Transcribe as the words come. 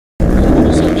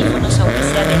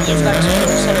Nadie es bachero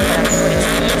solo para mejor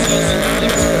experiencia y sin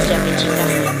comienzos de apichita.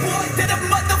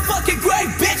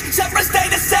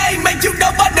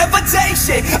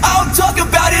 I don't talk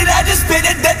about it, I just spit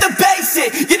it at the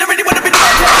basic. You don't really wanna be the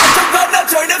one to run, now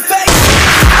turn and face it.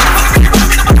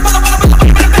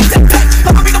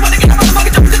 I'ma be the one to get the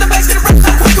motherfucker jumping to the base of the rap so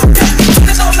quick, okay?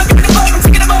 That's all I'm giving them all, I'm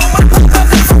taking them all. I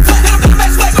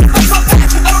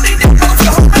don't need that girl for the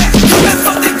whole back. That's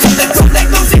something to the drum, they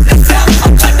losing the sound.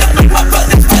 I'm trying to make my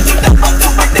brothers find you, now I'm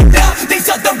doing it down. These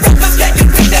other rappers can't get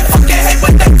beat that fucking head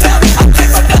when they down. I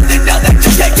came from nothing, now they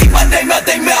just can't keep my name out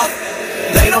they mouth.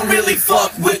 They don't really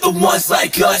fuck with the ones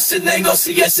like us, and they gon'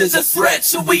 see us as a threat,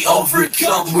 so we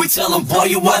overcome. We tell them, boy,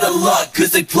 you out of luck,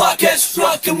 cause the clock has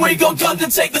struck, and we gon' come to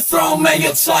take the throne, man,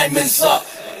 your time is up.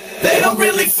 They don't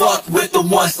really fuck with the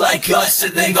ones like us,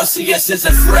 and they gon' see us as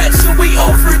a threat, so we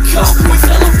overcome. We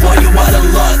tell them, boy, you out of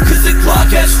luck, cause the clock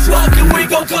has struck, and we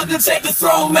gon' come to take the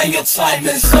throne, man, your time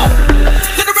is up.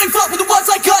 They don't really fuck with the ones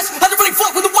like us, I don't really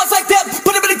fuck with the ones like them.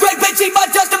 Put them in a great big team, my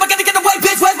dust.